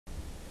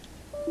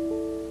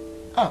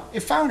Oh,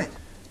 it found it.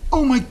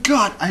 Oh my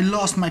god, I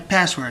lost my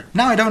password.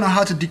 Now I don't know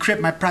how to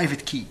decrypt my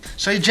private key.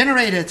 So you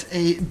generated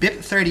a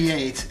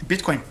Bip38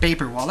 Bitcoin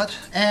paper wallet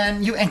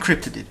and you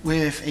encrypted it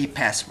with a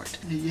password.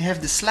 You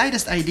have the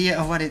slightest idea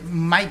of what it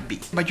might be,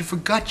 but you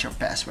forgot your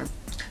password.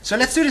 So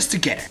let's do this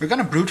together. We're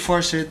gonna brute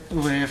force it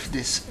with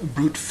this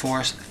brute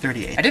force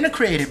 38. I didn't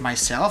create it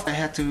myself. I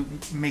had to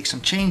make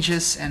some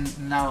changes and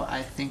now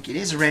I think it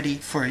is ready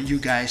for you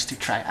guys to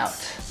try out.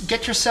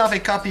 Get yourself a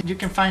copy. You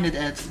can find it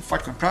at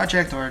Fortcoin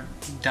Project or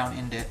down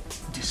in the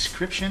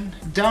description.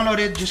 Download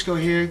it, just go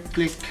here,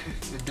 click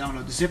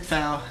download the zip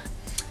file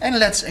and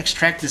let's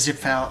extract the zip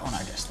file on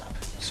our desktop.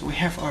 So we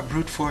have our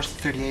brute force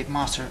 38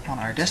 master on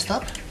our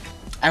desktop.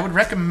 I would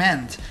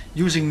recommend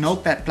using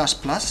Notepad++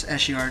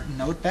 as your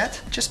notepad,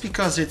 just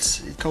because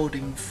it's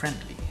coding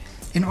friendly.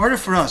 In order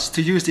for us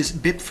to use this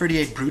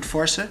Bip38 brute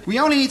forcer, we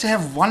only need to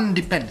have one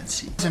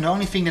dependency. And the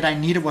only thing that I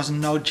needed was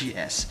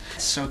Node.js.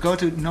 So go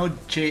to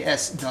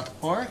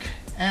nodejs.org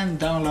and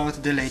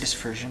download the latest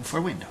version for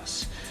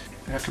Windows.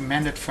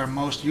 Recommended for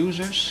most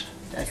users.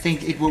 I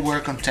think it will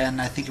work on 10,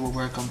 I think it will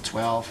work on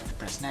 12.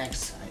 Press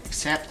next, I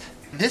accept.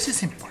 This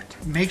is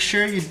important. Make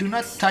sure you do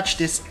not touch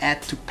this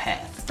add to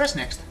path. Press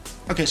next.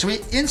 Okay, so we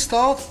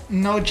installed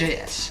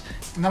Node.js.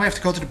 Now we have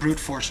to go to the brute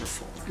forcer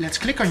folder. Let's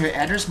click on your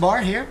address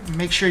bar here.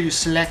 Make sure you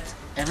select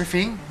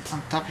everything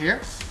on top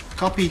here.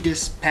 Copy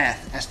this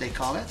path as they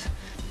call it.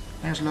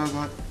 There's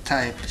logo,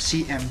 type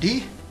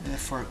cmd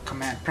for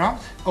command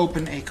prompt.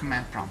 Open a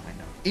command prompt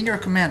window. In your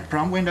command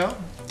prompt window,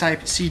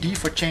 type cd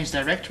for change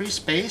directory,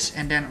 space,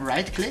 and then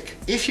right click.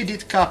 If you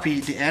did copy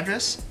the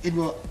address, it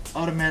will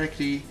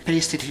automatically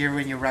paste it here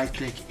when you right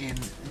click in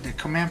the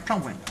command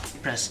prompt window.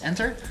 Press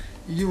enter.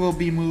 You will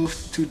be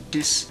moved to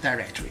this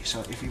directory. So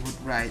if you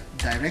would write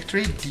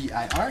directory,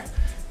 dir,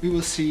 we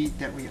will see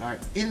that we are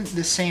in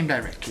the same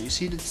directory. You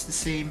see that it's the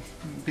same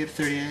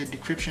Bip38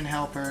 decryption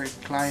helper,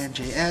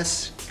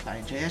 client.js,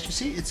 you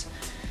see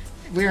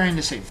we are in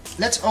the same.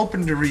 Let's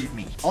open the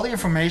readme. All the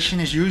information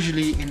is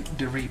usually in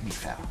the readme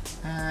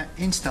file.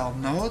 Install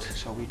node,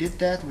 so we did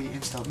that. We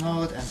installed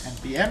node and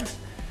npm.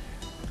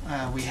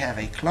 We have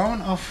a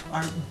clone of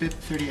our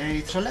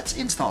Bip38, so let's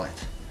install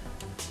it.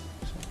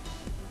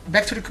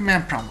 Back to the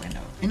command prompt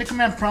window. In the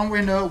command prompt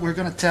window, we're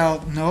going to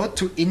tell Node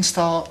to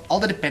install all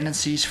the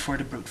dependencies for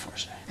the brute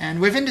forcer.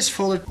 And within this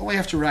folder, all we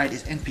have to write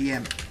is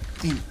npm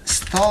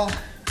install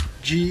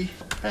g,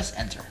 press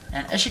enter.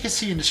 And as you can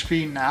see in the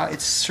screen now,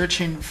 it's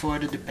searching for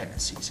the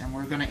dependencies, and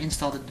we're going to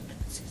install the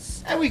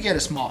dependencies. And we get a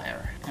small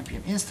error.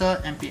 npm install,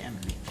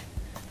 npm link.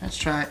 Let's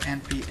try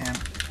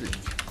npm link.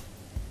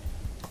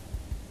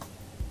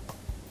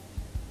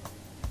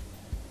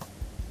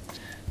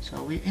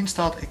 So we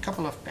installed a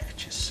couple of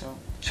packages. So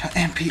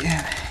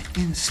npm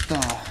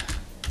install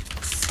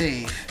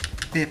save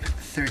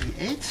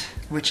Bip38,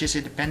 which is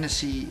a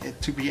dependency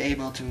to be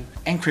able to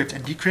encrypt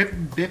and decrypt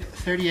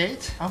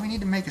Bip38. Now we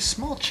need to make a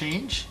small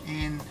change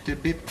in the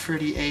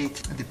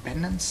Bip38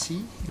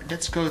 dependency.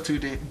 Let's go to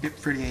the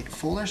Bip38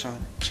 folder, so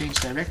change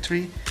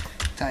directory,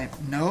 type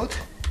node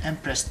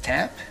and press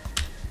tab,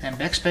 then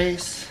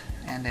backspace,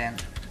 and then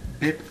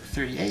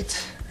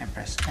Bip38 and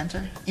press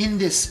enter. In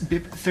this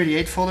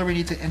Bip38 folder we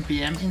need to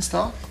npm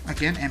install.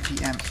 Again,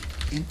 npm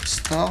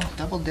install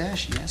double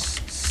dash,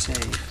 yes,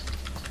 save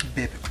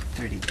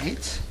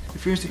Bip38.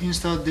 If you use to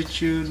install,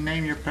 did you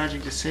name your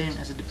project the same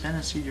as the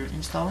dependency you're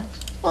installing?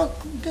 Well,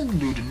 then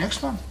do the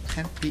next one.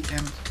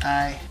 npm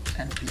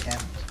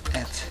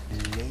add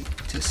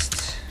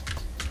latest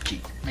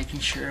g. Making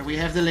sure we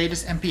have the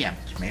latest npm.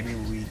 Maybe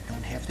we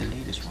don't have the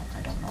latest one,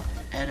 I don't know.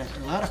 Added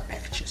a lot of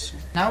packages.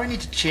 Now we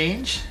need to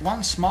change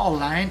one small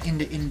line in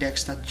the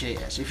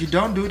index.js. If you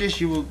don't do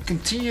this, you will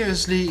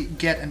continuously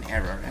get an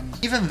error. And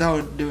even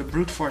though the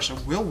brute forcer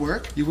will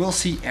work, you will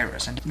see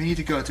errors. And we need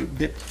to go to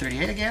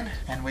Bip38 again.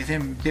 And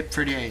within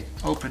Bip38,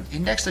 open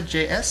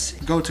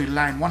index.js, go to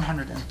line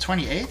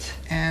 128,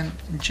 and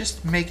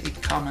just make a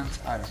comment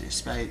out of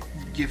this by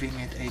giving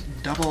it a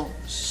double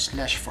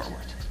slash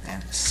forward.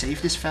 And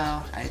save this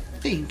file. I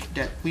think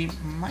that we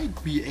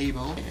might be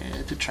able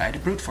to try the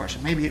brute force.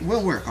 Maybe it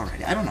will work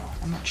already. I don't know.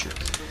 I'm not sure.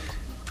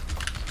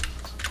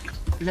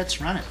 Let's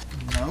run it.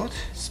 Node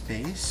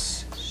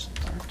space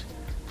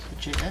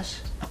start.js.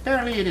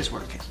 Apparently it is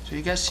working. So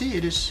you guys see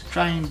it is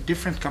trying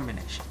different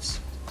combinations.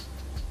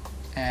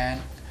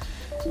 And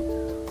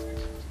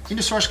in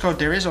the source code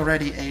there is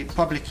already a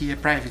public key, a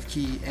private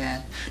key,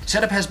 and the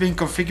setup has been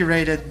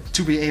configured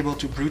to be able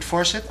to brute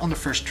force it on the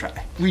first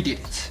try. We did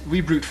it. We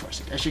brute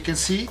forced it. As you can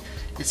see,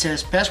 it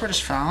says password is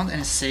found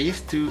and is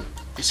saved to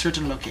a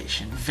certain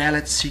location,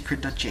 valid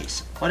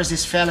secret.json. What is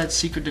this valid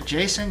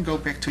secret.json? Go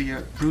back to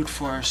your brute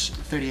force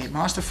 38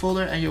 master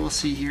folder and you will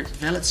see here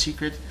valid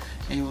secret,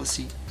 and you will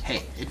see,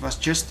 hey, it was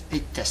just a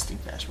testing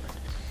password.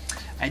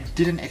 I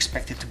didn't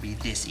expect it to be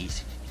this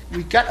easy.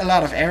 We got a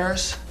lot of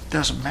errors.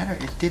 Doesn't matter,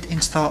 it did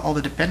install all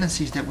the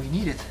dependencies that we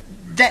needed.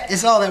 That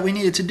is all that we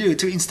needed to do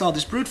to install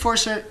this brute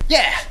forcer.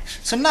 Yeah,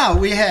 so now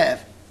we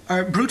have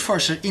our brute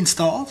forcer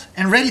installed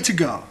and ready to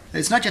go.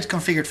 It's not yet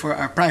configured for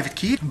our private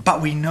key,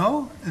 but we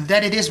know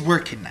that it is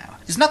working now.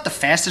 It's not the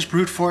fastest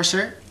brute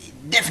forcer.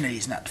 It definitely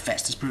is not the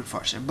fastest brute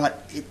forcer,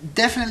 but it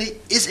definitely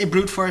is a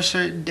brute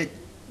forcer that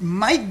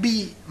might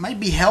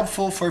be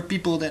helpful for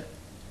people that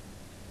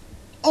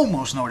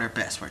almost know their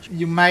password.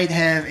 You might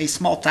have a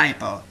small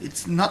typo.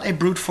 It's not a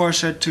brute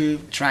forcer to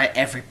try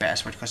every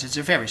password because it's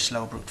a very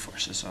slow brute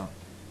forcer. So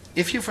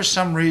if you for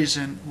some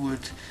reason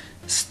would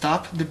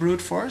stop the brute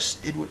force,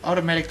 it would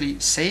automatically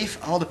save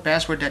all the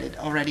password that it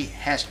already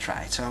has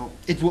tried. So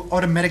it will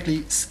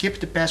automatically skip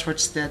the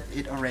passwords that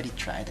it already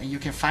tried, and you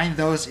can find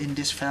those in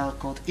this file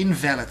called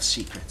invalid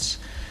secrets.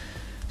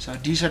 So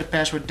these are the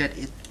passwords that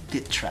it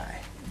did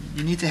try.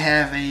 You need to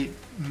have a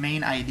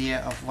main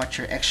idea of what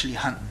you're actually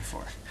hunting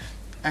for.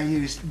 I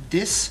use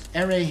this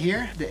array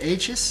here, the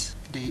H's,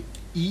 the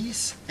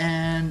E's,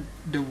 and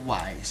the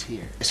Y's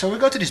here. So we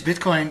go to this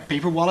Bitcoin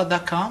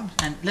paperwallet.com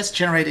and let's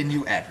generate a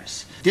new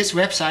address. This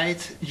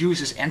website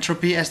uses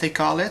entropy, as they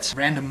call it,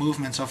 random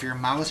movements of your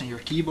mouse and your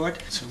keyboard.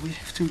 So we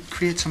have to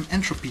create some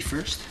entropy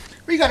first.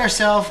 We got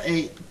ourselves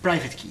a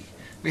private key.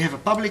 We have a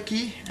public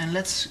key, and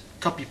let's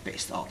copy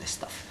paste all this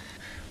stuff.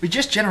 We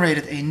just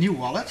generated a new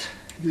wallet.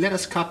 Let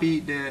us copy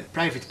the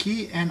private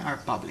key and our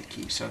public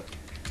key. So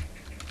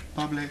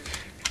public.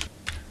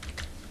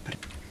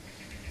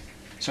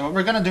 So what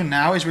we're gonna do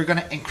now is we're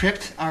gonna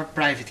encrypt our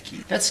private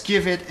key. Let's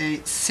give it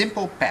a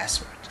simple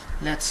password.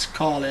 Let's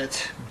call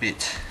it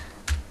bit.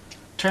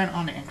 Turn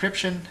on the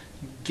encryption,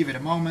 give it a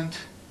moment,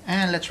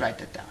 and let's write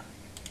that down.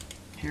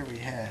 Here we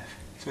have,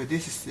 so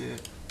this is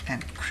the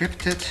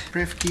encrypted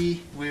priv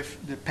key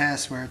with the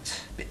password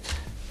bit.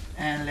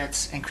 And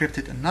let's encrypt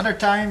it another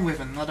time with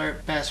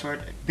another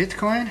password,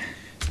 Bitcoin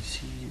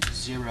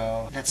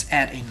C0. Let's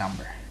add a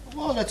number.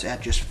 Well, let's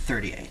add just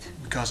 38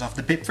 because of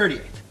the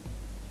Bip38.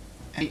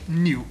 A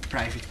new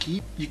private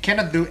key. You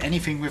cannot do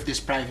anything with this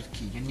private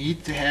key. You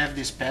need to have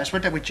this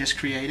password that we just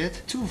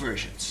created, 2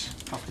 versions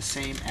of the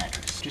same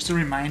address. Just a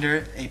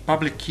reminder, a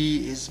public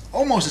key is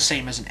almost the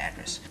same as an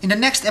address. In the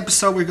next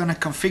episode, we're going to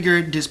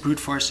configure this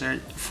brute forcer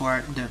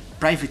for the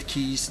private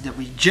keys that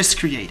we just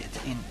created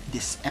in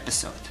this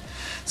episode.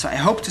 So I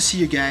hope to see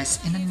you guys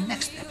in the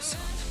next episode.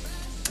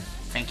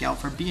 Thank you all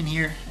for being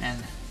here,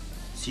 and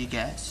see you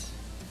guys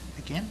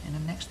again in the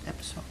next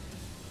episode.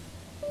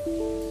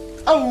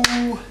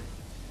 Oh!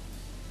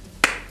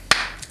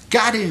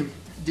 Got him!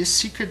 This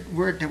secret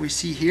word that we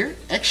see here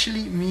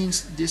actually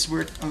means this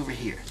word over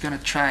here. It's gonna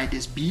try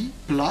this B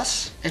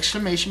plus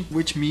exclamation,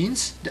 which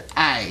means the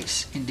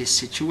I's in this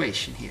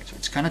situation here. So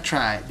it's gonna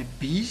try the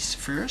B's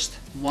first,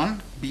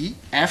 one B.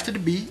 After the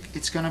B,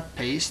 it's gonna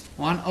paste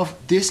one of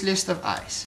this list of I's.